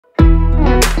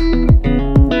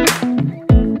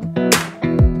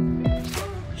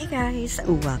guys,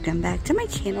 welcome back to my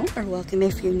channel, or welcome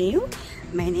if you're new.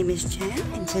 My name is Jen,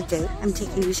 and today I'm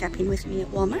taking you shopping with me at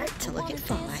Walmart to look at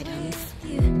fall items.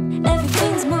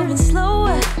 Everything's moving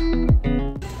slower.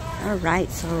 Alright,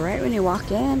 so right when you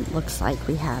walk in, looks like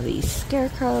we have these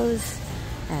scarecrows,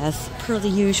 as per the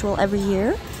usual every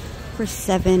year, for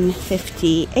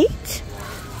 $7.58.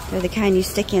 They're the kind you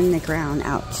stick in the ground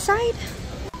outside.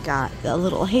 Got the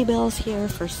little hay bales here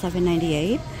for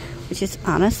 $7.98, which is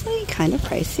honestly kind of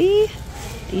pricey.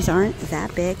 These aren't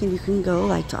that big, and you can go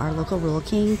like to our local Rural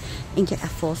King and get a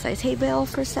full-size hay bale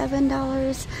for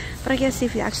 $7. But I guess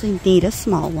if you actually need a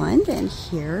small one, then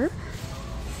here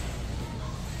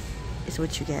is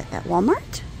what you get at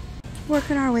Walmart.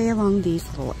 Working our way along these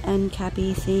little end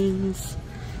cappy things.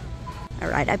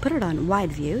 Alright, I put it on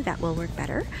wide view. That will work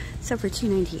better. So for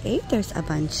 $2.98, there's a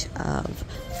bunch of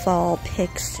fall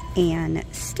picks and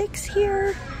sticks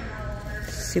here.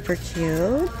 Super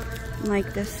cute.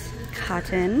 Like this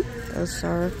cotton. Those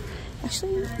are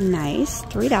actually nice.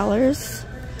 $3.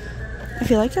 I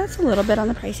feel like that's a little bit on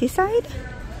the pricey side.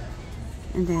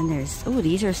 And then there's, oh,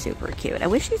 these are super cute. I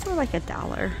wish these were like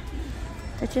 $1. Is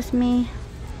that just me?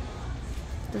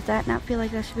 Does that not feel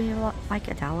like that should be like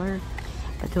 $1?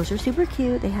 But those are super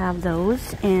cute. They have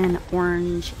those in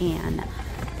orange and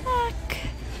black.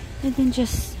 And then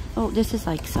just, oh, this is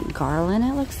like some garland,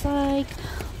 it looks like.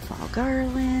 Fall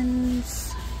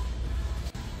garlands.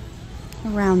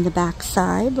 Around the back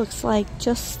side, looks like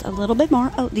just a little bit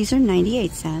more. Oh, these are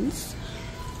 98 cents.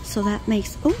 So that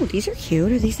makes, oh, these are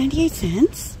cute. Are these 98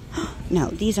 cents? No,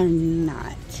 these are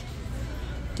not.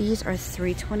 These are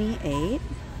 $3.28.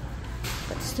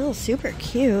 But still super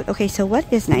cute. Okay, so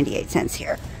what is 98 cents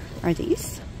here? Are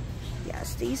these?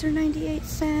 Yes, these are 98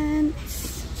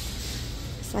 cents.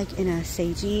 It's like in a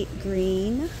sagey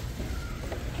green.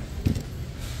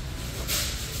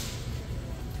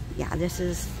 Yeah, this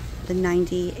is the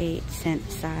 98 cent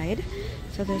side.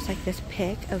 So there's like this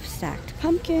pick of stacked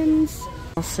pumpkins.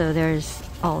 Also, there's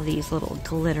all these little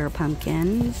glitter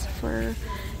pumpkins for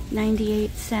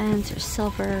 98 cents, or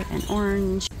silver and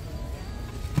orange.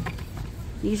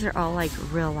 These are all like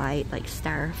real light, like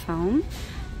styrofoam,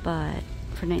 but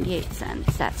for 98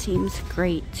 cents, that seems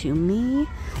great to me.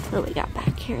 What do we got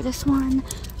back here? This one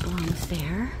belongs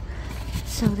there.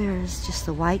 So there's just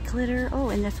the white glitter. Oh,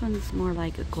 and this one's more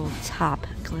like a gold top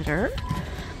glitter.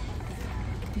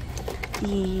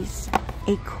 These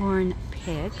acorn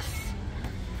picks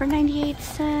for 98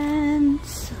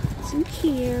 cents. Some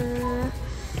here.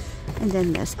 And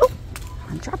then this, oh,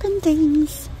 I'm dropping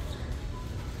things.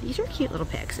 These are cute little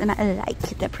picks, and I like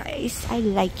the price. I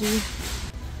like it.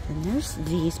 And there's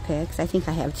these picks. I think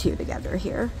I have two together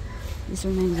here. These are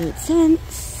 98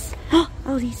 cents.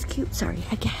 Oh, these cute. Sorry,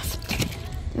 I gasped.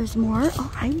 There's more.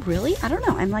 Oh, I don't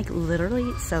know. I'm like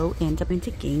literally so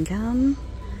into gingham.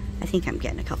 I think I'm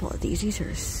getting a couple of these. These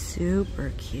are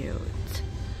super cute.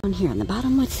 On here on the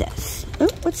bottom, what's this? Oh,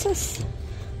 what's this?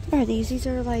 What are these? These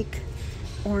are like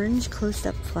orange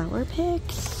closed-up flower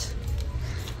picks.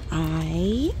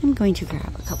 I am going to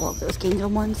grab a couple of those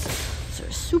gingham ones.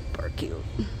 They're super cute.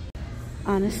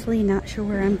 Honestly, not sure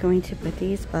where I'm going to put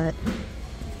these, but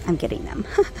I'm getting them.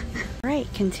 Alright,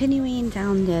 continuing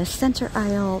down the center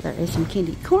aisle, there is some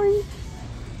candy corn.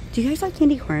 Do you guys like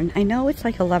candy corn? I know it's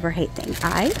like a love or hate thing.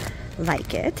 I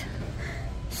like it.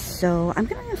 So I'm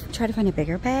going to try to find a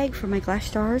bigger bag for my glass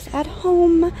jars at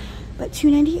home. But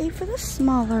 $2.98 for the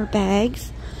smaller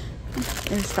bags.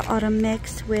 There's the autumn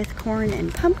mix with corn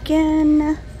and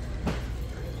pumpkin.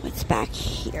 What's back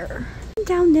here?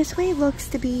 Down this way looks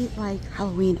to be like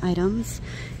Halloween items,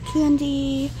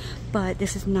 candy, but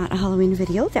this is not a Halloween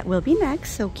video. That will be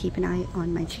next, so keep an eye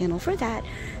on my channel for that.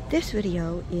 This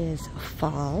video is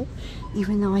fall,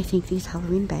 even though I think these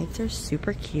Halloween bags are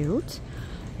super cute.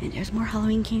 And there's more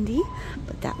Halloween candy,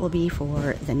 but that will be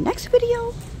for the next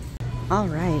video.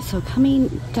 Alright, so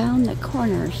coming down the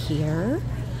corner here,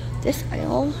 this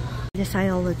aisle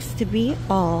looks to be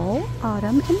all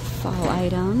autumn and fall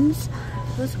items.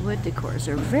 Those wood decors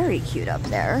are very cute up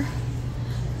there.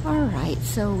 Alright,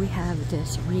 so we have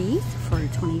this wreath for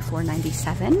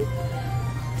 $24.97.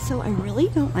 So I really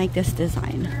don't like this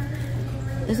design.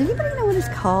 Does anybody know what it's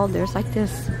called? There's like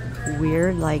this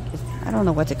weird, like, I don't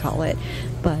know what to call it,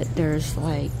 but there's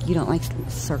like, you don't like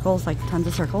circles, like tons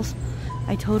of circles?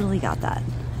 I totally got that.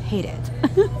 Hate it.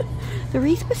 The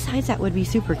wreath besides that would be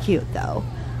super cute though.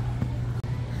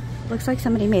 Looks like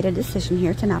somebody made a decision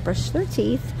here to not brush their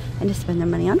teeth and to spend their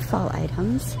money on fall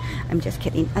items. I'm just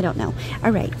kidding. I don't know.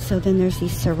 Alright, so then there's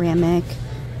these ceramic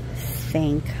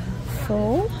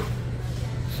thankful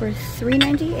for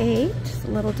 $3.98.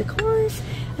 Little decors.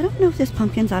 I don't know if this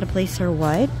pumpkin's out of place or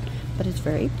what, but it's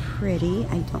very pretty.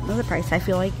 I don't know the price. I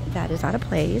feel like that is out of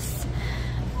place.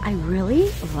 I really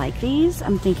like these.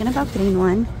 I'm thinking about getting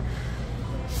one.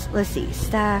 Let's see,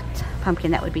 stacked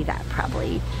pumpkin, that would be that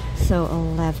probably. So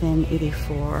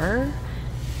 $11.84.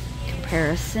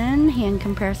 Comparison, hand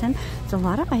comparison. It's a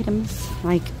lot of items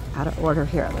like out of order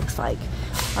here, it looks like.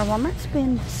 Our Walmart's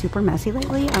been super messy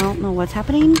lately. I don't know what's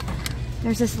happening.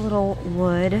 There's this little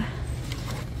wood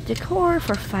decor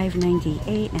for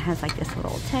 $5.98. It has like this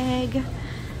little tag.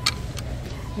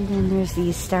 And then there's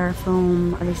these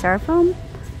styrofoam. Are they styrofoam?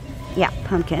 Yeah,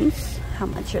 pumpkins. How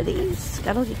much are these?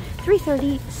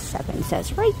 $3.37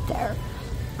 says right there.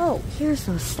 Oh, here's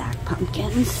those stacked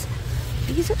pumpkins.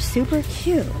 These are super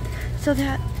cute. So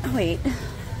that, oh wait.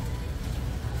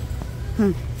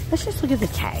 Let's just look at the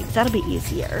tags. That'll be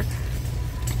easier.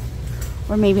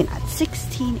 Or maybe not.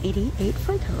 $16.88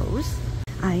 for those.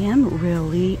 I am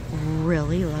really,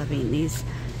 really loving these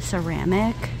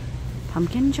ceramic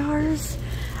pumpkin jars.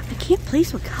 I can't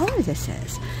place what color this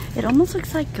is. It almost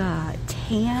looks like a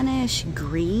tannish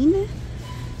green.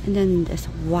 And then this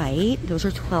white. Those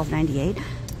are $12.98.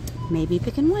 Maybe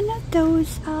picking one of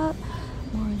those up.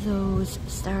 Or those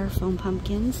styrofoam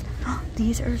pumpkins.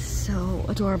 These are so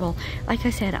adorable. Like I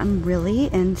said, I'm really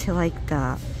into like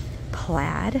the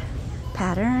plaid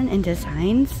pattern and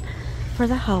designs for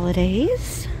the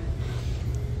holidays.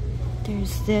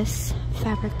 There's this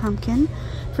fabric pumpkin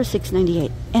for $6.98.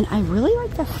 And I really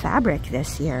like the fabric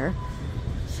this year.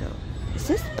 So, is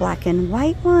this black and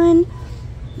white one?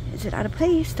 Is it out of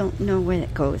place? Don't know where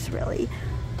it goes really.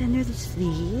 Then there's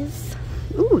these.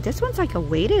 Ooh, this one's like a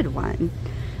weighted one.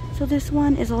 So this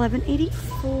one is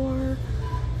 $11.84.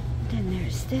 Then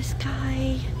there's this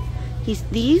guy.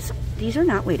 These are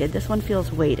not weighted. This one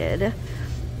feels weighted.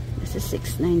 This is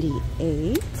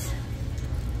 $6.98.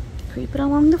 Creep it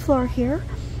along the floor here.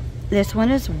 This one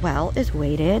as well is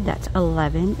weighted. That's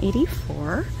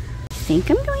 $11.84. I think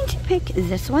I'm going to pick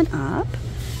this one up.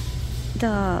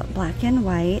 The black and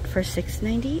white for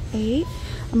 $6.98.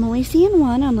 I'm only seeing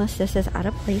one unless this is out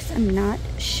of place. I'm not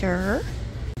sure.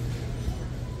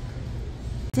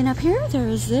 Then up here there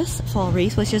is this fall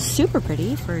wreath, which is super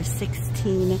pretty for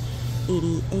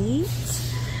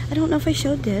 $16.88. I don't know if I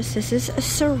showed this. This is a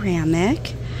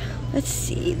ceramic. Let's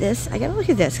see this. I gotta look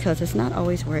at this because it's not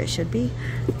always where it should be.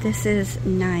 This is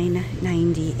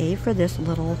 $9.98 for this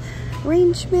little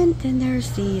arrangement. Then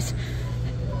there's these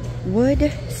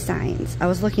wood signs. I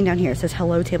was looking down here. It says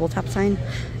hello tabletop sign.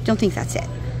 Don't think that's it.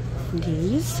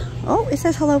 These. Oh, it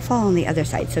says hello fall on the other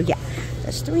side. So yeah,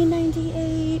 that's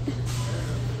 $3.98.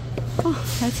 Oh,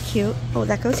 that's cute. Oh,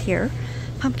 that goes here.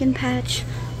 Pumpkin patch,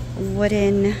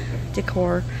 wooden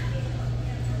decor.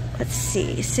 Let's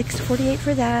see, $6.48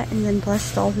 for that. And then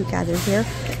blessed all who gather here.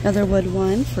 Another wood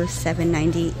one for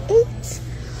 $7.98.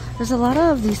 There's a lot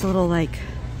of these little like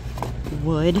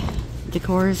wood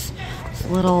decors. This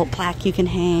little plaque you can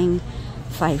hang.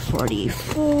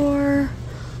 $5.44.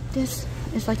 This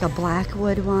is like a black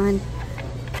wood one.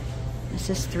 This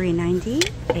is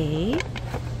 $3.98.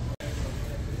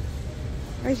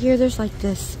 Right here, there's like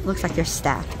this, looks like they're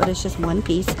stacked, but it's just one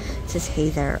piece. It says, hey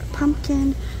there,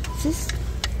 pumpkin. This is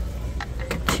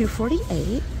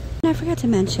 $2.48. And I forgot to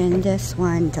mention, this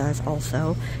one does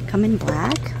also come in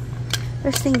black.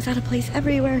 There's things out of place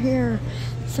everywhere here.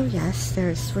 So yes,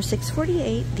 there's for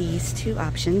 $6.48, these two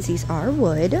options. These are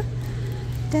wood.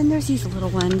 Then there's these little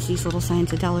ones, these little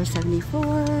signs,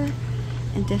 $1.74.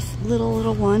 And this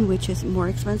little one, which is more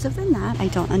expensive than that. I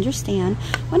don't understand.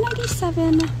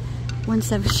 $1.97.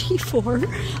 $1.74.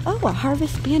 Oh, a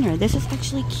harvest banner. This is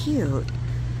actually cute.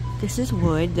 This is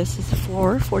wood. This is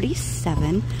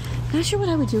 $4.47. Not sure what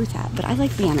I would do with that, but I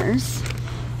like banners.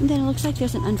 And then it looks like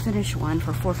there's an unfinished one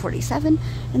for $4.47.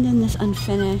 And then this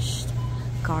unfinished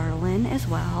garland as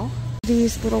well.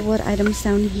 These little wood items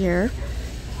down here.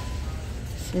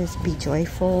 This is Be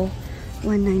Joyful,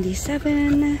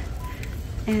 $1.97.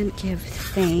 And Give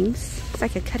Thanks. It's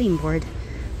like a cutting board.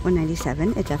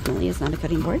 $1.97. It definitely is not a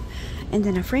cutting board. And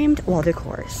then a framed wall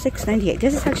decor, $6.98.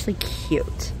 This is actually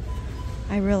cute.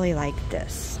 I really like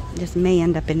this. This may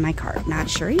end up in my cart. Not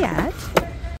sure yet.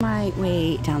 My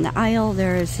way down the aisle,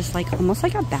 there is this like almost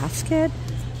like a basket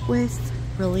with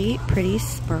really pretty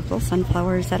sparkle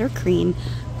sunflowers that are green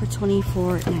for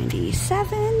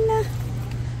 $24.97.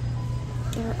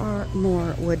 There are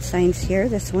more wood signs here.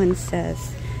 This one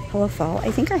says Hello Fall.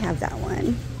 I think I have that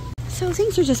one. So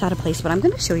things are just out of place, but I'm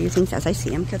going to show you things as I see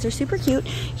them because they're super cute.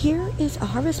 Here is a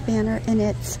harvest banner and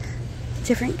it's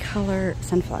different color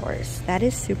sunflowers. That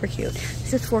is super cute.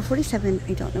 This is $4.47.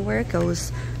 I don't know where it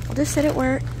goes. I'll just set it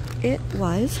where it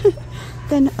was.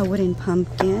 Then a wooden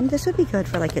pumpkin. This would be good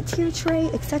for like a tier tray,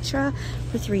 etc.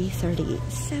 for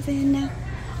 $3.37.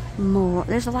 More.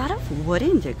 There's a lot of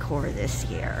wooden decor this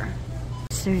year.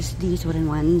 There's these wooden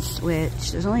ones,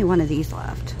 which there's only one of these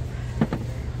left.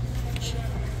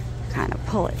 Kind of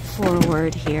pull it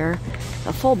forward here.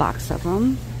 A full box of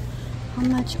them. How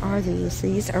much are these?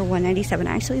 These are $1.97.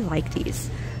 I actually like these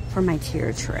for my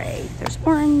tier tray. There's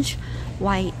orange,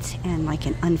 white, and like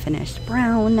an unfinished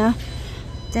brown.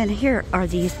 Then here are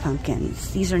these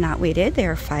pumpkins. These are not weighted. They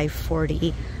are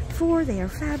 $5.44. They are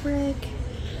fabric.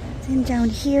 Then down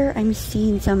here, I'm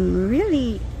seeing some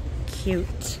really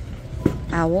cute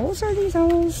owls. Are these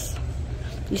owls?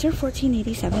 These are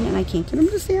 $14.87, and I can't get them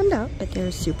to stand up, but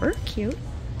they're super cute.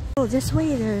 Oh, this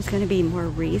way there's going to be more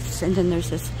wreaths, and then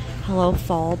there's this Hello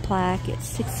Fall plaque.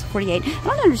 It's $6.48. I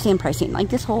don't understand pricing. Like,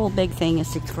 this whole big thing is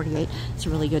 $6.48. It's a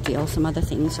really good deal. Some other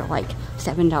things are like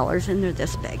 $7, and they're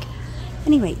this big.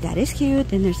 Anyway, that is cute.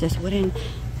 Then there's this wooden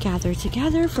gather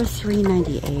together for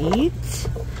 $3.98.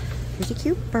 There's a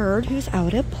cute bird who's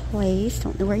out of place.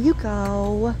 Don't know where you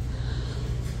go.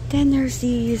 Then there's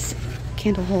these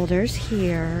candle holders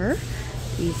here.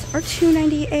 These are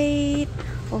 $2.98.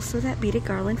 Also that beaded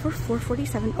garland for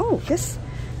 $4.47. Oh,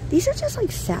 these are just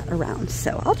like sat around.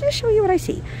 So I'll just show you what I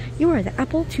see. You are the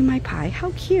apple to my pie.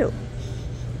 How cute.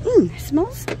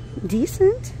 Smells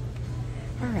decent.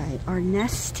 All right, our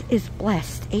nest is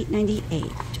blessed,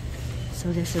 $8.98.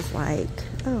 So this is like,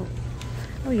 oh,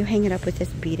 you hang it up with this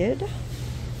beaded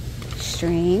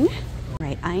string. All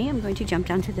right, I am going to jump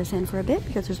down to this end for a bit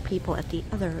because there's people at the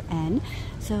other end.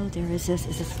 So there is this,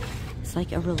 it's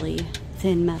like a really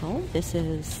thin metal. This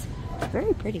is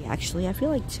very pretty, actually. I feel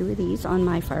like 2 of these on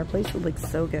my fireplace would look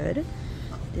so good.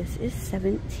 This is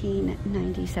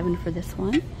 $17.97 for this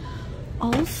one.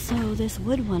 Also, this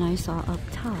wood one I saw up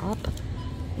top.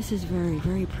 This is very,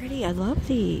 very pretty. I love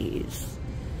these.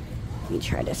 Let me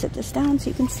try to sit this down so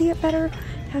you can see it better.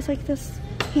 It has like this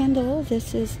handle.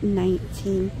 This is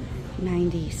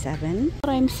 $19.97.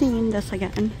 But I'm seeing this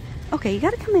again. Okay, you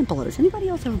gotta comment below. Does anybody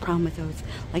else have a problem with those?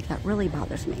 Like, that really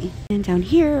bothers me. And down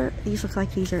here, these look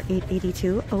like these are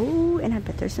 $8.82. Oh, and I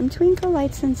bet there's some twinkle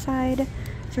lights inside.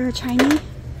 Is there a chimey?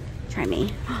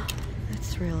 Chimey.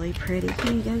 That's really pretty.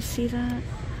 Can you guys see that?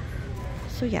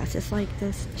 So yes, it's like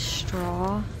this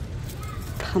straw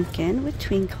pumpkin with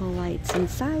twinkle lights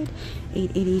inside.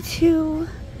 $8.82.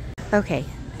 Okay,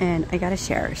 and I gotta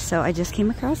share. So I just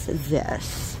came across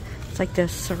this. It's like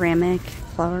this ceramic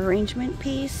flower arrangement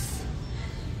piece.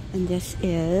 And this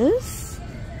is,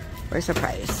 where's the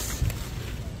price?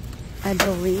 I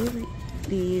believe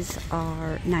these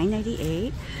are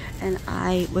 $9.98. And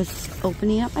I was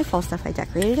opening up my fall stuff. I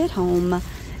decorated at home.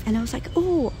 And I was like,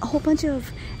 oh, a whole bunch of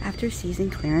after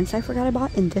season clearance I forgot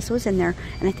about. And this was in there.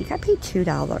 And I think I paid $2.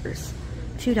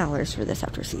 $2 for this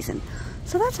after season.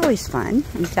 So that's always fun.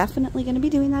 I'm definitely going to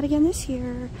be doing that again this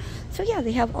year. So yeah,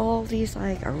 they have all these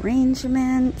like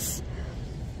arrangements.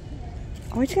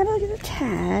 Always gotta look at the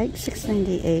tag.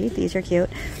 $6.98. These are cute.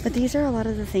 But these are a lot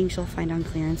of the things you'll find on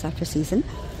clearance after season.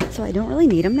 So I don't really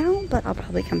need them now, but I'll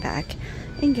probably come back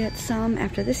and get some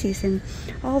after the season.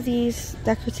 All these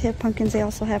decorative pumpkins they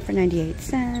also have for 98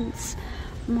 cents.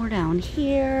 More down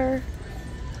here.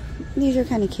 These are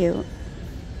kind of cute.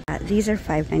 These are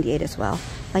 $5.98 as well.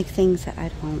 Like things that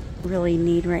I don't really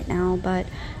need right now, but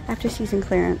after season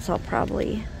clearance I'll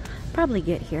probably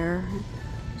get here.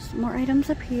 Some more items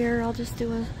up here. I'll just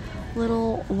do a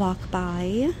little walk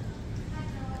by.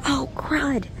 Oh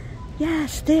crud!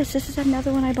 Yes, this is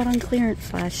another one I bought on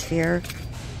clearance last year.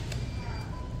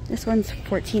 This one's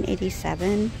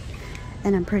 $14.87,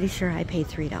 and I'm pretty sure I paid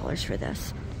 $3 for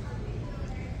this.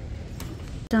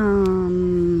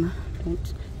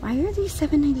 Why are these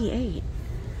 $7.98?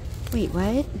 Wait,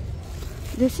 what?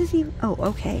 This is even, oh,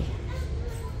 okay.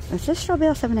 This is straw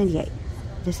bale $7.98.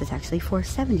 This is actually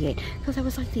 $4.78, because I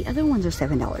was like, the other ones are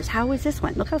 $7. How is this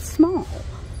one? Look how small.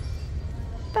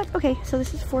 But okay, so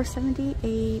this is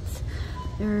 $4.78.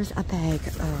 There's a bag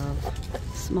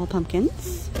of small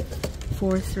pumpkins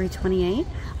for $3.28.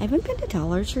 I haven't been to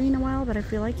Dollar Tree in a while, but I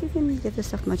feel like you can get this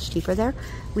stuff much cheaper there.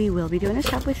 We will be doing a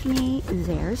shop with me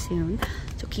there soon,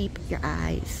 so keep your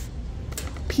eyes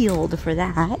peeled for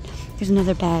that. There's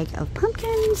another bag of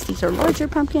pumpkins. These are larger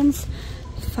pumpkins.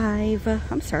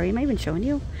 I'm sorry, am I even showing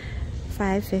you?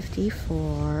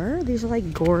 $5.54. These are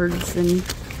like gourds and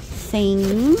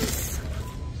things.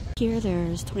 Here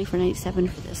there's $24.97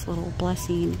 for this little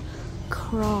blessing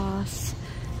cross.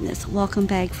 And this welcome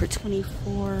bag for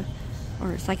 $24,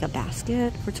 or it's like a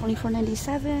basket for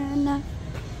 $24.97.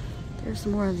 There's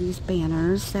more of these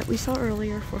banners that we saw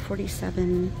earlier for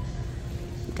 $47.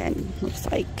 Then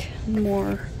looks like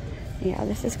more Yeah,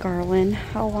 this is garland.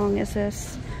 How long is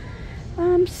this?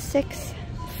 6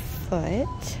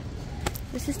 foot.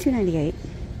 This is $2.98.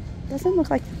 Doesn't look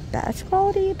like the best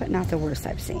quality, but not the worst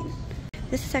I've seen.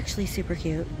 This is actually super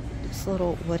cute. This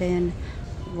little wooden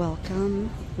welcome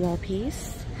wall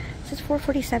piece. This is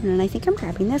 $4.47, and I think I'm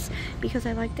grabbing this because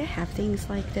I like to have things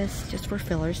like this just for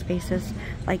filler spaces,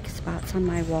 like spots on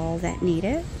my wall that need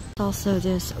it. Also,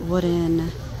 this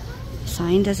wooden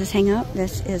sign. Does this hang up?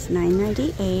 This is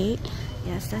 $9.98.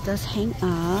 Yes, that does hang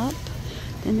up.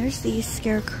 Then there's these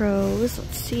scarecrows.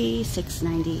 Let's see,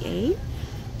 $6.98.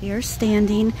 They are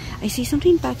standing. I see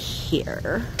something back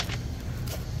here.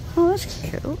 Oh, that's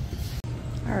cute.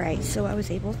 Alright, so I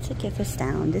was able to get this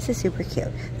down. This is super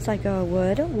cute. It's like a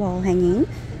wood wall hanging.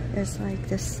 There's like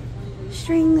this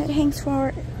string that hangs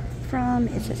from.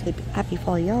 It says Happy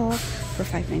Fall Y'all for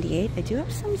 $5.98. I do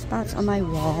have some spots on my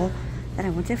wall that I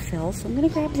want to fill, so I'm going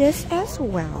to grab this as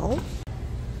well.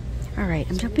 Alright,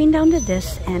 I'm jumping down to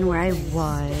this end where I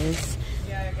was.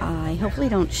 I hopefully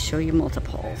don't show you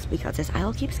multiples because this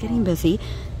aisle keeps getting busy.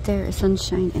 There is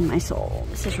sunshine in my soul.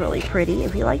 This is really pretty.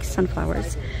 If you like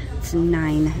sunflowers, it's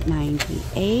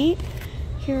 $9.98.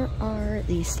 Here are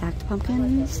the stacked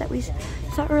pumpkins that we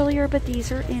saw earlier, but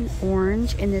these are in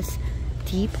orange, in this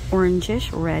deep orangish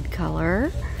red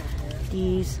color.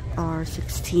 These are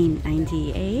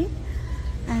 $16.98.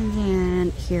 And then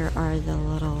here are the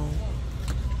little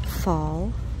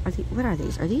fall. What are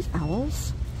these? Are these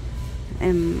owls?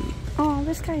 Oh,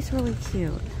 this guy's really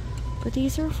cute. But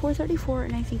these are $4.34,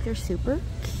 and I think they're super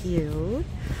cute.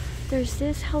 There's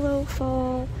this Hello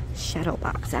Fall shadow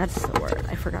box. That's the word.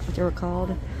 I forgot what they were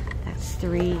called. That's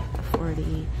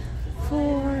 $3.44,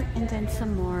 and then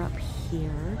some more up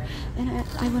here. And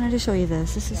I wanted to show you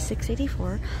this. This is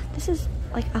 $6.84. This is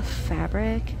like a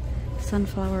fabric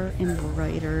sunflower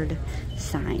embroidered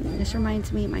sign. This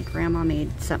reminds me, my grandma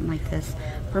made something like this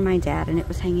for my dad, and it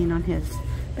was hanging on his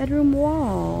bedroom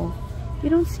wall. You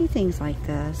don't see things like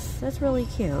this. That's really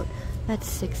cute. That's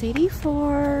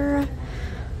 $6.84.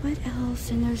 What else?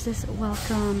 And there's this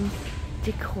welcome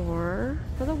decor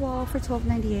for the wall for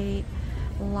 $12.98.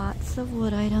 Lots of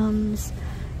wood items.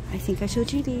 I think I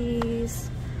showed you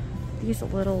these. These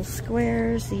little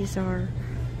squares. These are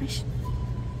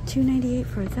 $2.98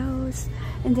 for those.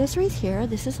 And this right here,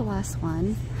 this is the last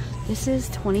one. This is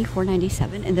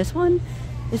 $24.97. And this one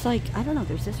is like, I don't know,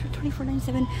 there's this for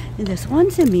 $24.97. And this one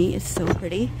to me is so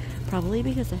pretty. Probably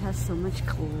because it has so much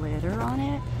glitter on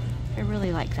it. I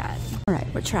really like that. Alright,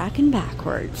 we're tracking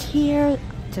backwards. Here,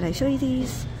 did I show you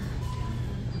these?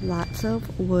 Lots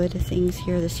of wood things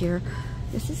here this year.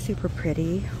 This is super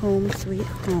pretty. Home Sweet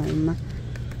Home.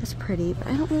 That's pretty, but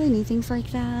I don't really need things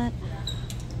like that.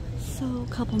 So,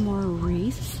 a couple more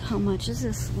wreaths. How much is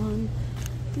this one?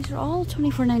 These are all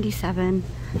 $24.97.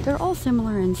 They're all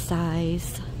similar in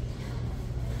size.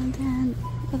 And then,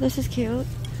 oh, this is cute.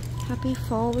 Happy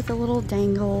Fall with the little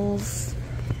dangles.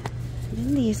 And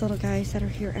then these little guys that are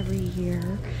here every year.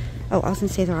 Oh, I was gonna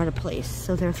say they're out of place.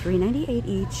 So they're $3.98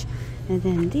 each. And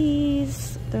then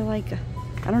these, they're like,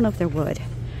 I don't know if they're wood.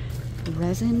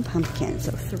 Resin pumpkin.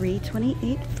 So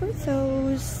 $3.28 for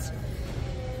those.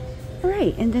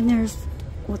 Alright, and then there's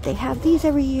what they have these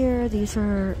every year. These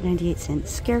are 98-cent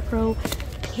scarecrow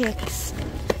picks.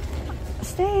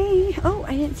 Stay. Oh,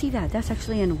 I didn't see that. That's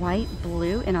actually in white,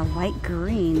 blue, and a light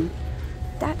green.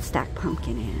 That stacked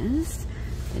pumpkin is.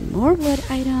 And more wood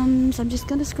items. I'm just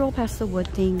going to scroll past the wood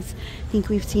things. I think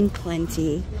we've seen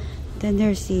plenty. Then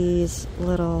there's these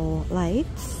little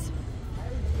lights.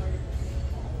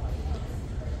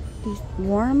 These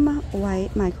warm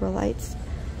white micro lights.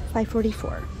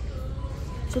 $5.44.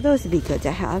 So those would be good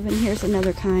to have. And here's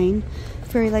another kind.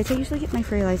 Fairy lights. I usually get my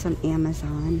fairy lights on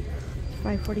Amazon.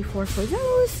 $5.44 for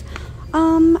those.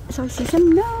 So I see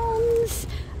some gnomes.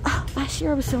 Last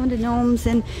year I was so into gnomes,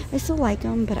 and I still like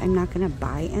them, but I'm not going to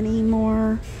buy any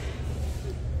more.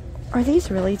 Are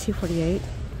these really $2.48?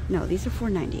 No, these are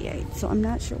 $4.98. So I'm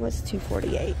not sure what's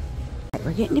 $2.48. Right,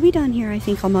 we're getting to be done here, I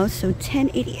think, almost. So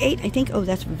 $10.88. I think, oh,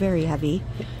 that's very heavy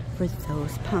for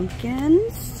those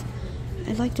pumpkins.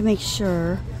 I'd like to make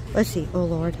sure. Let's see. Oh,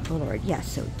 Lord. Oh, Lord.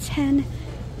 Yes, so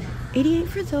 $10.88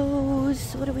 for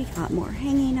those. What do we got? More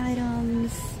hanging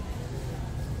items.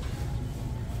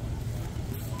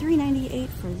 $3.98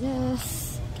 for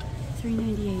this.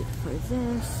 $3.98 for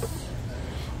this.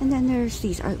 And then there's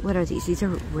these. What are these? These are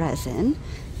resin.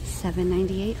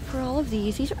 $7.98 for all of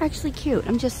these. These are actually cute.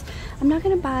 I'm not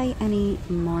going to buy any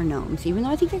more gnomes. Even though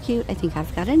I think they're cute, I think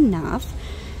I've got enough.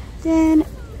 Then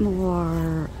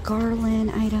more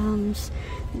garland items.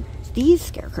 These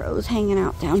scarecrows hanging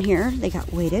out down here. They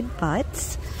got weighted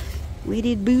butts.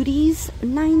 Weighted booties,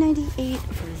 $9.98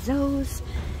 for those.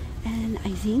 And I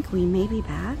think we may be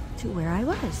back to where I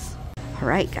was.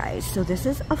 Alright guys, so this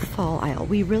is a fall aisle.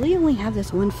 We really only have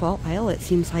this one fall aisle, it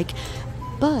seems like.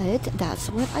 But that's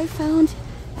what I found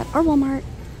at our Walmart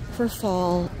for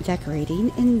fall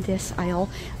decorating in this aisle.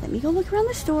 Let me go look around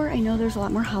the store. I know there's a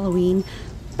lot more Halloween,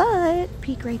 but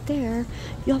peek right there.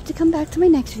 You'll have to come back to my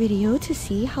next video to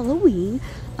see Halloween.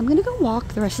 I'm gonna go walk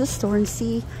the rest of the store and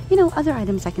see, you know, other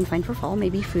items I can find for fall,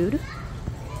 maybe food.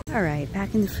 Alright,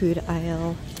 back in the food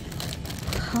aisle.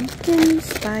 Pumpkin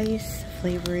spice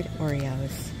flavored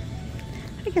Oreos.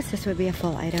 I guess this would be a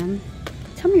fall item.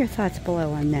 Tell me your thoughts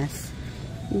below on this.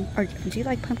 Or do you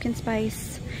like pumpkin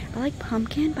spice? I like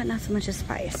pumpkin, but not so much as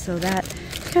spice, so that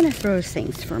kind of throws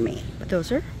things for me. But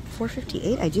those are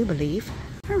 $4.58, I do believe.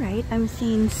 Alright, I'm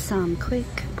seeing some quick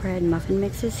bread muffin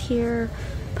mixes here.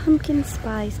 Pumpkin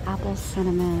spice, apple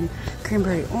cinnamon,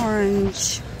 cranberry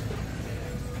orange.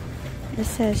 This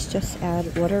says just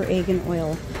add water, egg, and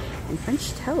oil. And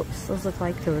French toast. Those look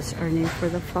like those are new for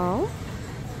the fall.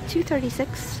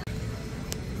 $2.36.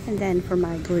 And then for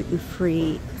my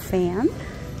gluten-free fan,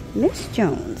 Miss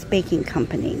Jones Baking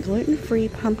Company. Gluten-free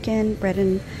pumpkin bread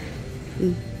and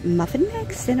muffin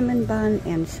mix, cinnamon bun,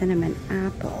 and cinnamon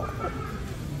apple.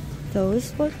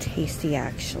 Those look tasty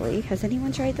actually. Has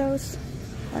anyone tried those?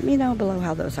 Let me know below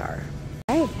how those are.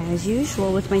 Alright, as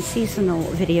usual with my seasonal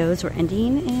videos, we're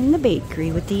ending in the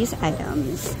bakery with these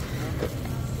items.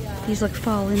 These look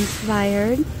fall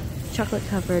inspired. Chocolate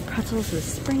covered pretzels with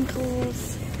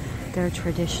sprinkles. They're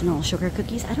traditional sugar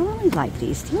cookies. I don't really like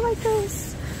these. Do you like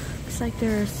those? Looks like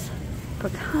there's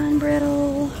pecan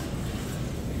brittle.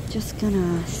 Just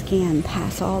gonna scan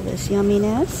past all this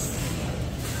yumminess.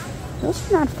 Those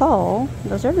are not fall.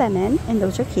 Those are lemon, and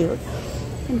those are cute.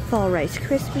 And fall Rice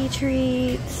Krispie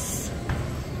treats.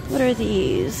 What are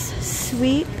these?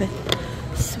 Sweet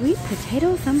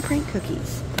potato thumbprint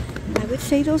cookies. I would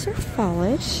say those are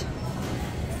fallish.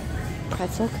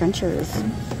 Pretzel crunchers.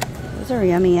 Those are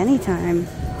yummy anytime.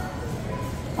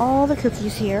 All the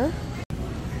cookies here.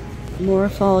 More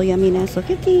fall yumminess. Look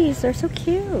at these. They're so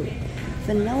cute.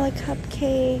 Vanilla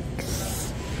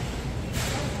cupcakes.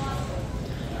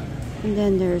 And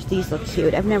then there's these look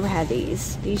cute. I've never had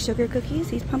these. These sugar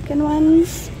cookies. These pumpkin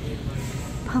ones.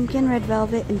 Pumpkin, red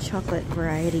velvet, and chocolate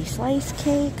variety slice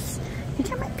cakes. I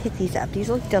think I might pick these up. These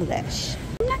look delish.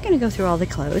 I'm not going to go through all the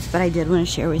clothes, but I did want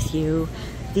to share with you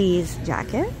these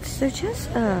jackets. They're just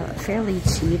a fairly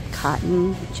cheap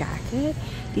cotton jacket.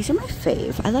 These are my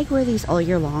fave. I like wear these all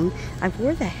year long. I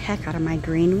wore the heck out of my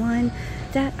green one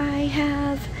that I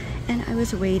have, and I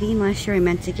was waiting. Last year I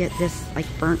meant to get this like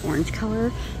burnt orange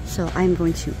color, so I'm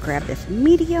going to grab this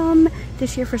medium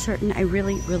this year for certain. I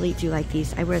really do like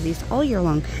these. I wear these all year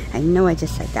long. I know I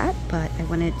just said that, but I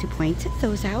wanted to point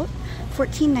those out.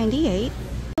 $14.98.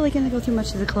 I'm really gonna go through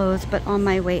much of the clothes, but on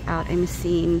my way out I'm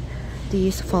seeing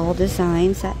these fall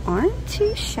designs that aren't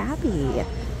too shabby.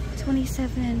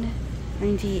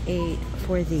 $27.98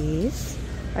 for these.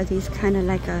 Are these kind of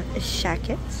like a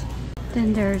jacket?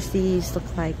 Then there's these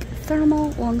look like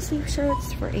thermal long sleeve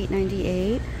shirts for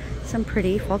 $8.98. Some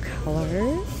pretty fall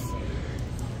colors.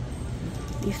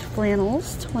 These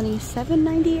flannels,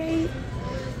 $27.98.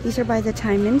 These are by the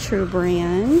Time and True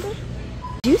brand.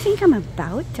 I do think I'm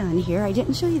about done here. I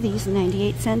didn't show you these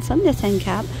 98 cents on this end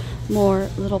cap. More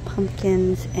little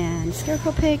pumpkins and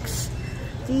scarecrow pigs.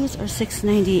 These are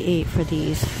 $6.98 for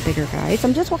these bigger guys.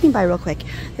 I'm just walking by real quick.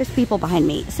 There's people behind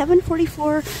me.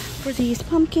 $7.44 for these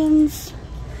pumpkins.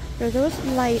 They're those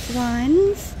light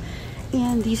ones.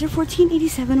 And these are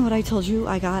 $14.87, what I told you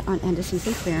I got on End of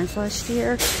Season clearance last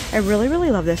year. I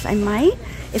really love this. I might,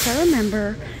 if I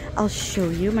remember, I'll show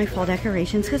you my fall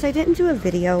decorations because I didn't do a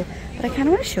video, but I kind of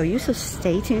want to show you, so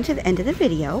stay tuned to the end of the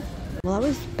video. Well, I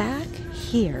was back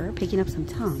here picking up some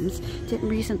Tums. Didn't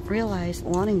realize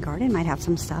Lawn and Garden might have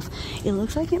some stuff. It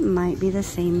looks like it might be the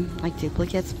same like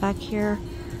duplicates back here.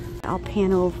 I'll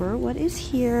pan over what is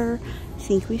here. I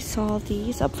think we saw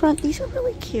these up front. These are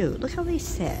really cute. Look how they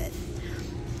sit.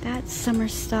 That's summer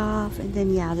stuff. And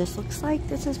then yeah, this looks like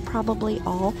this is probably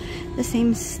all the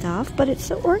same stuff, but it's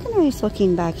so organized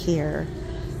looking back here.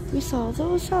 We saw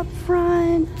those up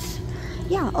front.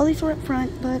 Yeah, all these were up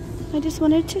front, but I just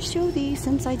wanted to show these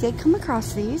since I did come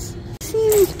across these. See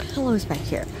these pillows back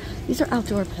here. These are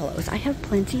outdoor pillows. I have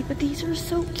plenty, but these are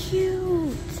so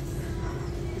cute.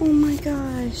 Oh my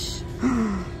gosh.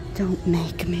 Don't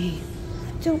make me.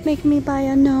 Don't make me buy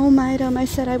a gnome item. I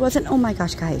said I wasn't. Oh my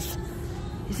gosh, guys.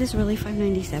 Is this really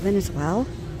 $5.97 as well?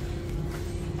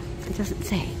 It doesn't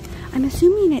say. I'm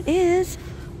assuming it is.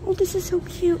 Oh, this is so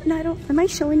cute. And I don't, am I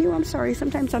showing you? I'm sorry.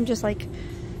 Sometimes I'm just like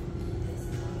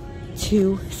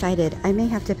two-sided. I may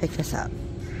have to pick this up.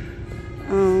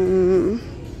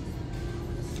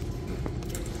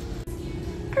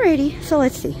 Alrighty, so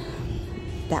let's see.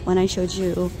 That one I showed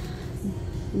you.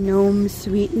 Gnome,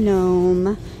 sweet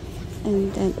gnome.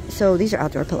 And then, so these are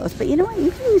outdoor pillows, but you know what?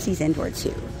 You can use these indoor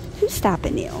too. Who's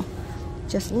stopping you?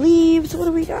 Just leaves. What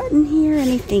do we got in here?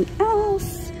 Anything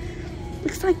else?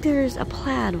 Looks like there's a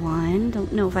plaid one.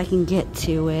 Don't know if I can get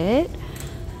to it.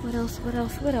 What else? What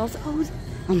else? What else?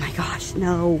 Oh my gosh,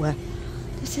 no.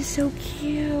 This is so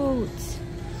cute.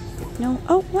 No,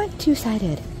 oh, what?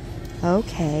 Two-sided.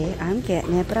 Okay, I'm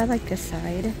getting it, but I like this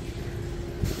side.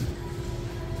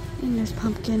 And there's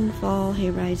pumpkin, fall,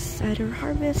 hayride, cider,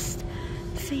 harvest,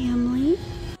 family.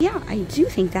 Yeah, I do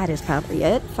think that is probably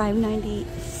it.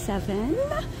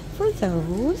 $5.97 for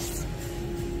those.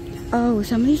 Oh,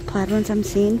 some of these plaid ones I'm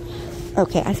seeing.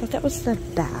 Okay, I thought that was the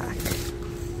back.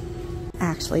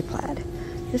 Actually plaid.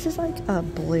 This is like a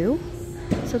blue.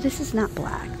 So this is not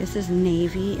black. This is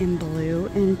navy and blue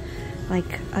and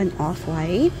like an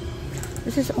off-white.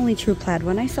 This is the only true plaid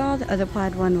one I saw. The other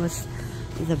plaid one was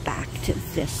the back to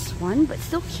this one, but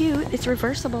still cute. It's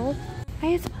reversible.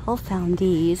 I as well found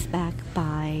these back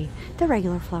by the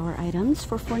regular flower items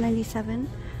for $4.97.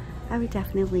 I would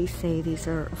definitely say these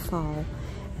are fall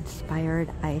inspired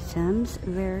items.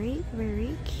 Very,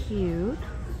 very cute.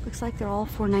 Looks like they're all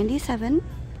 $4.97.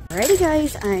 Alrighty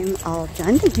guys, I'm all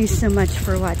done. Thank you so much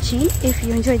for watching. If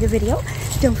you enjoyed the video,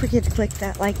 don't forget to click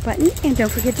that like button and don't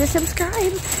forget to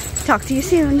subscribe. Talk to you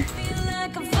soon.